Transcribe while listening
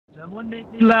Someone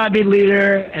make me lobby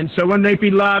leader, and someone make me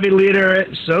lobby leader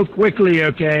so quickly,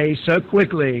 okay? So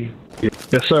quickly.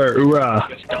 Yes, sir. Hoorah.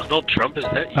 Donald Trump is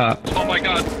that? Oh my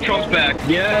God, Trump's back.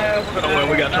 Yeah.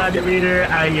 Oh, we got lobby Trump. leader,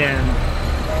 I am.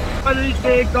 What do you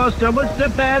think? Oh, someone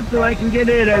step back so I can get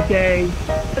in, okay?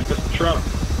 Trump,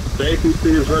 the APC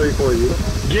is ready for you.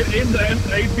 Get in the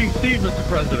APC, Mr.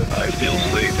 President. I feel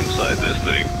safe inside this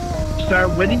thing.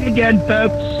 Start winning again,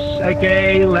 folks.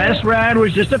 Okay, last round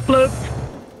was just a fluke.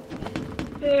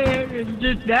 It's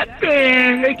just not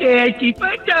fair. Okay, I keep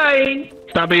on dying.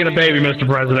 Stop being a baby, Mr.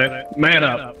 President. Man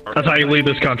up. That's how you lead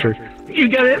this country. You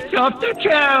gotta soften it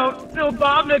out.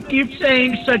 Obama keeps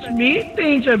saying such mean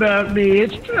things about me.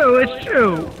 It's true, it's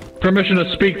true. Permission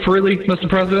to speak freely, Mr.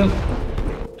 President?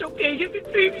 It's okay, you can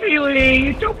be feeling.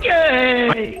 It's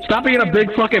okay. Stop being a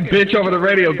big fucking bitch over the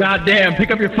radio. Goddamn,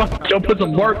 pick up your fucking Joe, put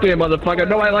some work in, motherfucker.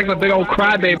 Nobody likes a big old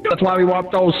crybaby. That's why we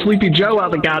walked old Sleepy Joe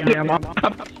out the goddamn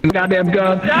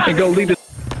gun and go lead the.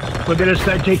 We're gonna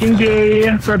start taking D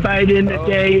for Biden,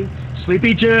 okay?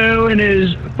 Sleepy Joe and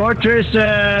his fortress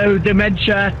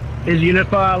dementia is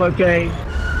uniform, okay?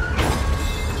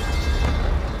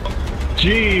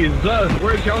 Jesus,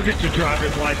 where'd y'all get your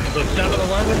driver's license? A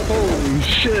 7-Eleven? Holy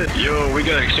shit. Yo, we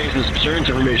gotta exchange some insurance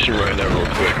information right now real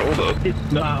quick. Hold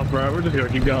up. Nah, bro, we're just gonna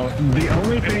keep going. The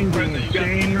only thing being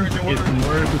exchanged is some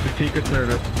words with the Secret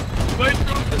Service.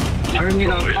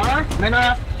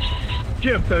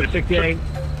 Sure, folks, okay?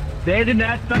 They did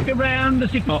not fuck around the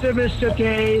Secret Service,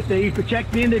 okay? They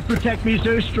protect me and they protect me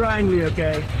so strongly,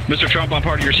 okay? Mr. Trump, I'm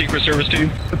part of your Secret Service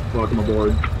team. Welcome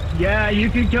aboard. Yeah, you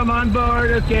can come on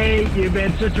board, okay? You've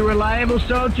been such a reliable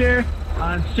soldier.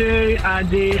 On C, on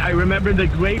D, I remember the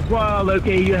Great Wall,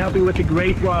 okay? You helped me with the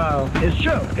Great Wall. It's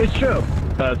true, it's true.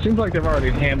 It seems like they've already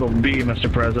handled B,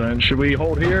 Mr. President. Should we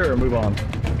hold here or move on?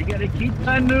 We gotta keep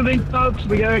on moving, folks.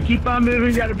 We gotta keep on moving.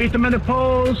 We gotta beat them in the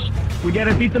polls. We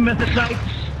gotta beat them at the sites.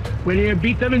 We need to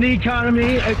beat them in the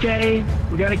economy, okay?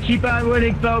 We gotta keep on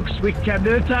winning, folks. We have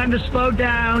no time to slow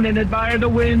down and admire the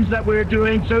wins that we're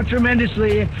doing so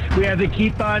tremendously. We have to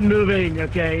keep on moving,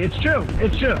 okay? It's true,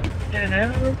 it's true. Get the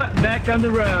hell back on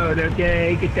the road,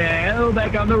 okay? Get the hell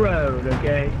back on the road,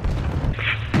 okay?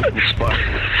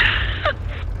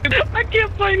 I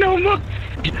can't play no more.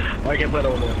 I can't play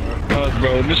no more.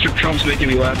 Bro, Mr. Trump's making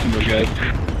me laugh too much, guys.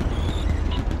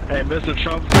 Hey, Mr.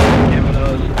 Trump giving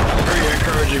us very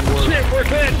encouraging words. Shit, we're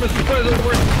hit, Mr. President.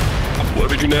 What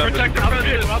did you now? Protect the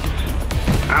president.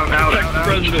 Protect the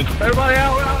president. Everybody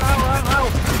out, out, out, out,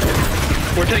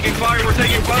 out. We're taking fire. We're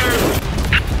taking fire.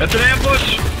 That's an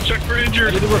ambush. Check for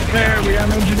injured. We need to repair. We got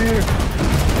an engineer.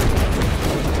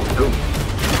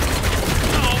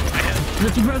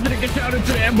 Mr. President, get down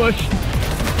into the ambush.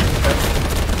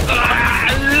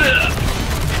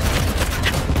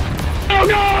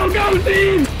 Oh, go,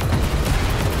 team!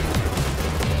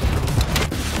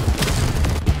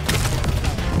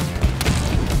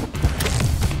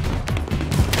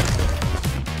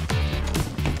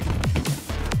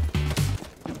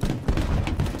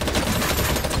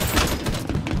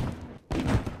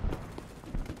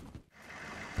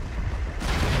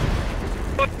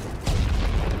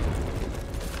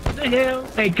 The hell?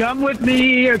 Hey, come with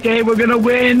me, okay? We're gonna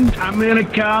win. I'm gonna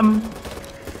come.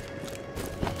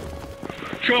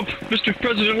 Trump, Mr.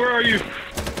 President, where are you?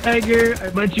 Tiger, I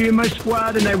want you in my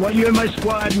squad, and I want you in my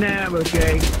squad now,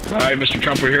 okay? All right, Mr.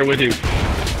 Trump, we're here with you.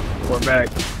 We're back.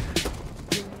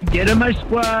 Get in my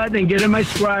squad and get in my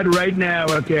squad right now,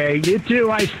 okay? You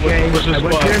too, Ice King. What's the I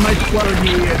want squad? you in my squad with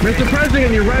me. Mr.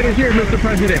 President, you're right in here, Mr.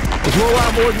 President. Let's roll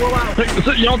out, boys, roll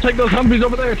out. Y'all take those Humvees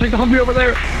over there. Take the Humvee over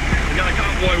there. We got a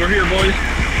convoy. We're here, boys.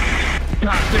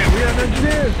 God damn, we have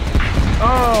engineers.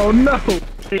 Oh, no.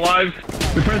 Live.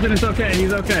 The president's okay.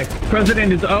 He's okay.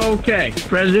 President is okay.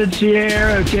 President's here,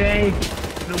 okay?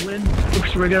 Gonna win.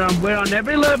 Oops, we're gonna win on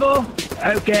every level,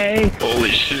 okay? Holy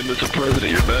shit, Mr.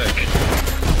 President, you're back.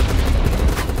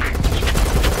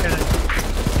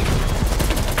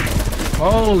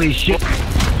 Holy shit. Oh.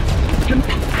 Get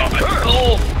the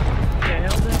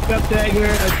hell back up,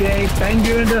 Tiger, okay? Bang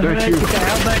you in the hood, get the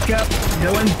hell back up.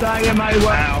 No one's dying my way.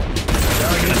 Wow. I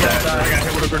got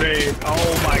hit with a grenade.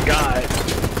 Oh, my God.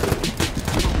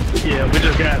 Yeah, we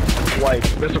just got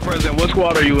wiped. Mr. President, what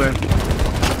squad are you in?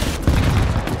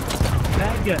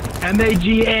 MAGA.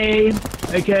 M-A-G-A,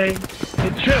 okay?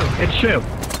 It's true, it's true.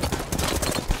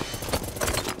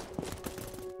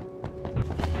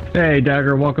 Hey,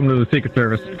 Dagger, welcome to the Secret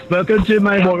Service. Welcome to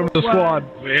my Welcome to the squad.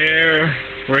 We're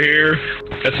here.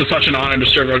 It's such an honor to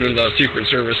serve under the Secret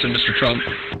Service and Mr. Trump.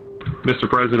 Mr.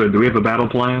 President, do we have a battle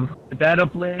plan? The battle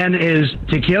plan is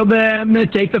to kill them,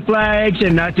 take the flags,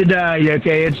 and not to die,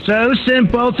 okay? It's so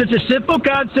simple, such a simple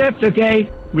concept, okay?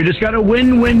 We just gotta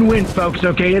win, folks,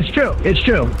 okay? It's true. It's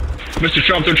true. Mr.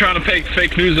 Trump, they're trying to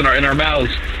fake news in our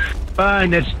mouths.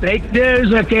 Fine, it's fake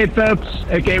news, okay, folks?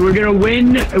 Okay, we're gonna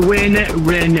win,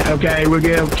 okay? We're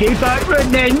gonna keep on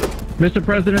winning. Mr.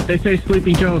 President, they say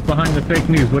Sleeping Joe is behind the fake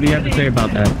news. What do you have to say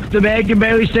about that? The man can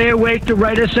barely stay awake to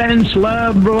write a sentence,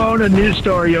 let alone a news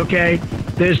story, okay?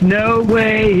 There's no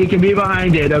way he can be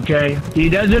behind it, okay? He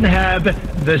doesn't have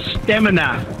the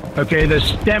stamina, okay? The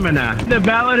stamina. The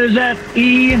ballot is at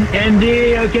E and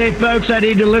D, okay, folks? I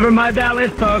need to deliver my ballot,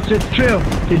 folks. It's true.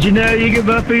 Did you know you can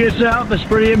vote for yourself? That's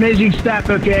pretty amazing stuff,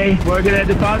 okay? We're gonna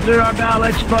deposit our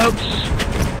ballots, folks.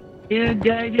 You're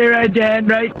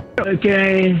right?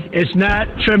 Okay, it's not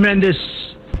tremendous.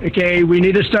 Okay, we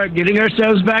need to start getting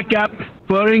ourselves back up,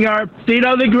 putting our feet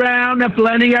on the ground,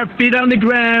 planting our feet on the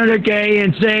ground, okay,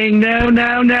 and saying,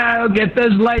 no, get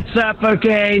those lights up,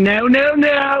 okay, no,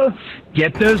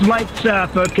 get those lights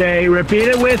up, okay, repeat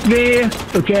it with me,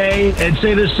 okay, and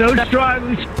say this so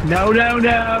strongly,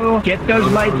 no, get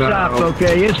those lights up,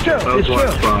 okay, it's true, it's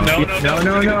true.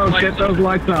 No, get those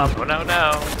lights up. No.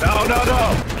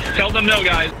 Tell them no,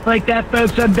 guys. Like that,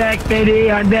 folks, I'm back, baby,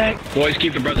 I'm back. Boys,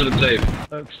 keep the president safe.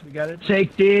 Folks, we gotta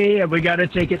take D, and we gotta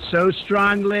take it so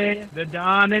strongly. The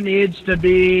Don needs to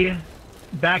be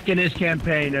back in his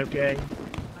campaign, okay?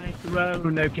 My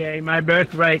throne, okay? My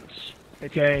birthrights,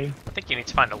 okay? I think you need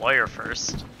to find a lawyer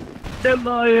first. The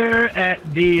lawyer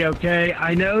at D, okay?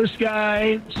 I know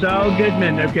Sky, Saul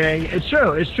Goodman, okay? It's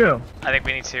true. I think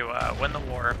we need to win the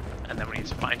war, and then we need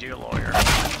to find you a lawyer.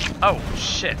 Oh,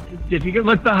 shit. If you can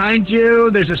look behind you,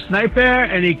 there's a sniper,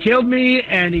 and he killed me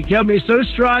so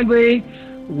strongly.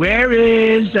 Where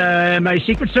is my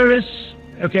Secret Service?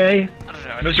 Okay. I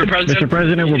don't know. Mr.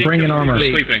 President, we're bringing armor.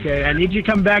 Okay, I need you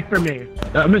to come back for me.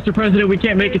 Mr. President, we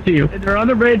can't make it to you. They're on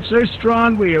the bridge so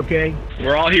strongly, okay?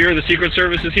 We're all here. The Secret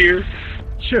Service is here.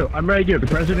 Sure, I'm ready to go. The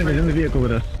President is in the vehicle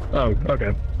with us. Oh,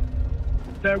 okay.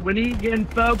 Start winning again,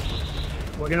 folks.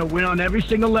 We're gonna win on every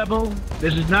single level.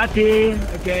 This is not D,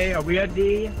 okay? Are we at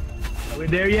D? Are we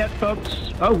there yet,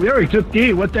 folks? Oh, we already took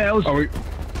D. What the hell? Are we?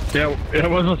 Yeah, I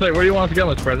was gonna say, where do you want us to go,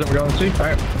 Mr. President? We're going to see. All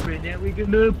right. Right now we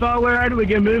can move forward. We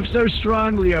can move so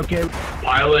strongly, okay?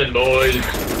 Pile in, boys.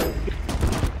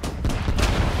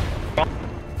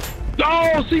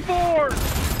 Oh, C4!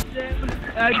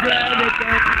 I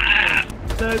got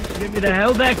it. So give me the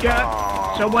hell back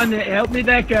up. Someone help me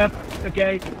back up,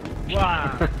 okay?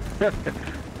 Wow.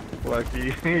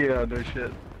 Lucky. Yeah, no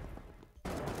shit.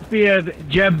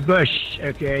 Jeb Bush,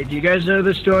 okay? Do you guys know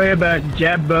the story about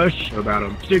Jeb Bush? About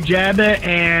him. Mr. Jeb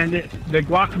and the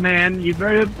Guac Man. You've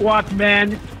heard of Guac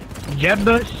Man? Jeb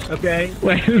Bush, okay?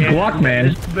 Wait, who's Guac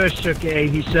Man? Mr. Bush, okay?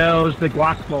 He sells the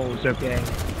guac bowls, okay?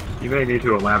 You may need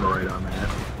to elaborate on that.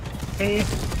 Okay.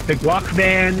 The Guac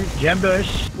Man, Jeb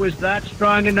Bush, was not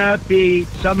strong enough. He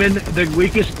summoned the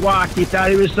weakest guac. He thought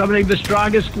he was summoning the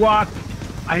strongest guac.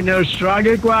 I know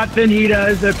stronger guac than he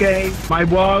does, okay? My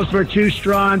walls were too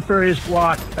strong for his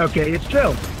guac. Okay, it's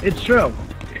true. It's true.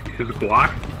 His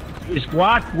guac? His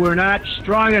guac were not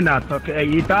strong enough, okay?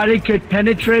 He thought he could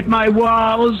penetrate my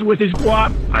walls with his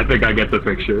guac. I think I get the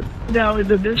picture. No,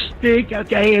 it's a misspeak,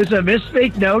 okay? It's a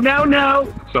misspeak. No.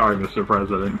 Sorry, Mr.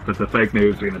 President, but the fake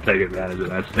news is going to take advantage of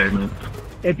that statement.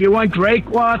 If you want great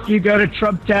guac, you go to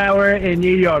Trump Tower in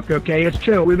New York, okay? It's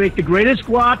true. We make the greatest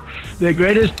guac, the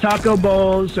greatest taco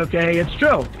bowls, okay? It's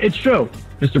true. It's true.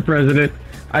 Mr. President,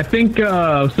 I think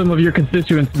some of your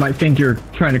constituents might think you're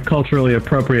trying to culturally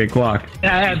appropriate guac.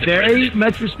 I have very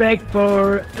much respect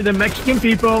for the Mexican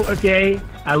people, okay?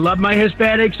 I love my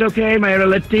Hispanics, okay? My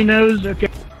Latinos, okay?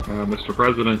 Mr.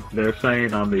 President, they're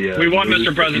saying on the We won,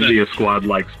 Mr. President. India squad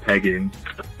likes pegging.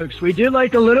 Folks, we do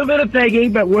like a little bit of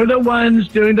pegging, but we're the ones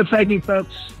doing the pegging,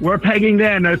 folks. We're pegging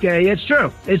them, okay? It's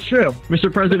true. It's true.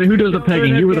 Mr. President, who does the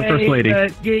pegging? You were the first lady.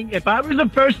 If I was the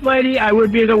first lady, I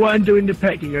would be the one doing the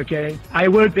pegging, okay? I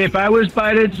would, if I was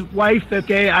Biden's wife,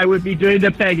 okay, I would be doing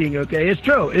the pegging, okay? It's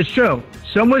true. It's true.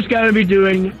 Someone's got to be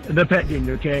doing the pegging,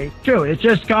 okay? True. It's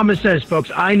just common sense,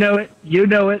 folks. I know it. You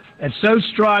know it. And so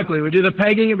strongly. We do the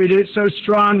pegging and we do it so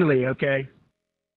strongly, okay?